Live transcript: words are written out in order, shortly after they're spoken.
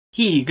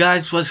Hey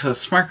guys, what's up?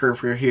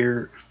 Smartcreeper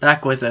here,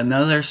 back with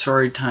another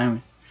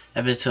storytime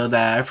episode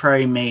that I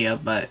probably made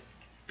up. But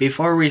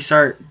before we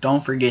start,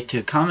 don't forget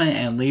to comment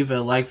and leave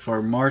a like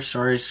for more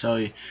stories.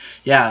 So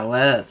yeah,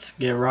 let's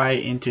get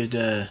right into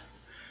the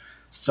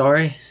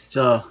story.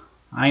 So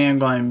I am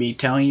going to be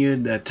telling you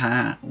the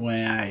time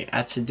when I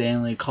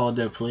accidentally called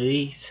the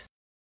police.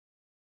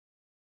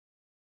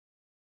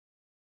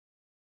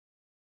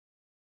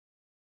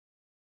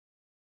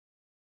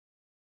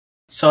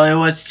 So it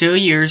was 2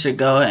 years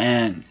ago,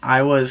 and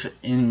I was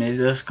in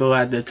middle school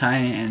at the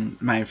time,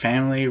 and my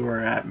family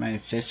were at my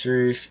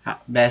sister's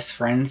best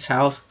friend's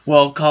house.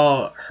 We'll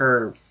call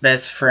her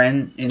best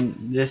friend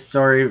in this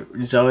story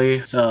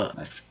Zoe. So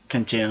let's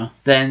continue.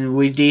 Then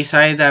we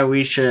decided that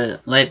we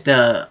should let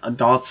the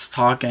adults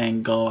talk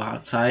and go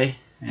outside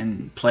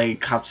and play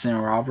cops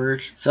and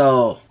robbers.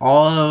 So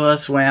all of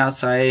us went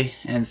outside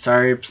and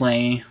started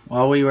playing.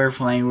 While we were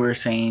playing, we were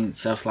saying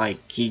stuff like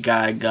he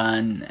got a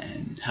gun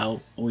and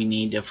help, we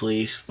need the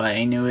police. But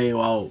anyway,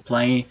 while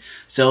playing,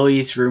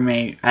 Zoe's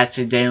roommate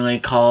accidentally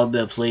called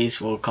the police.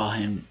 We'll call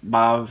him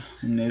Bob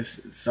in this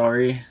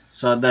story.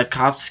 So the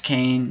cops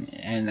came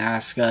and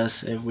asked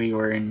us if we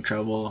were in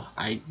trouble.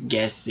 I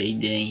guess they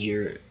didn't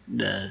hear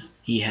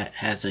he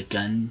has a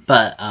gun.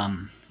 But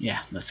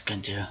yeah, let's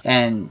continue.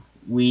 And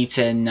we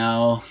said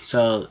no.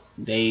 So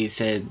they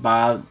said,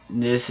 Bob,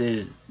 this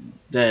is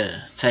the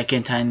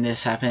second time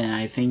this happened.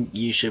 I think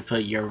you should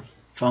put your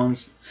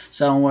phones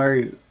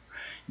somewhere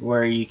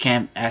where you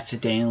can't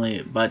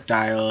accidentally butt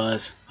dial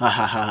us. Ha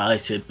ha ha, I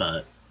said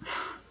butt.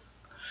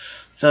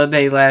 So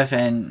they left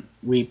and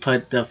we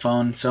put the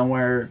phone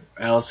somewhere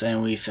else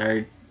and we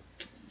started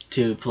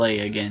to play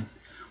again.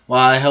 Well,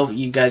 I hope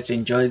you guys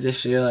enjoyed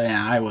this video and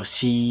I will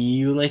see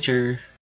you later.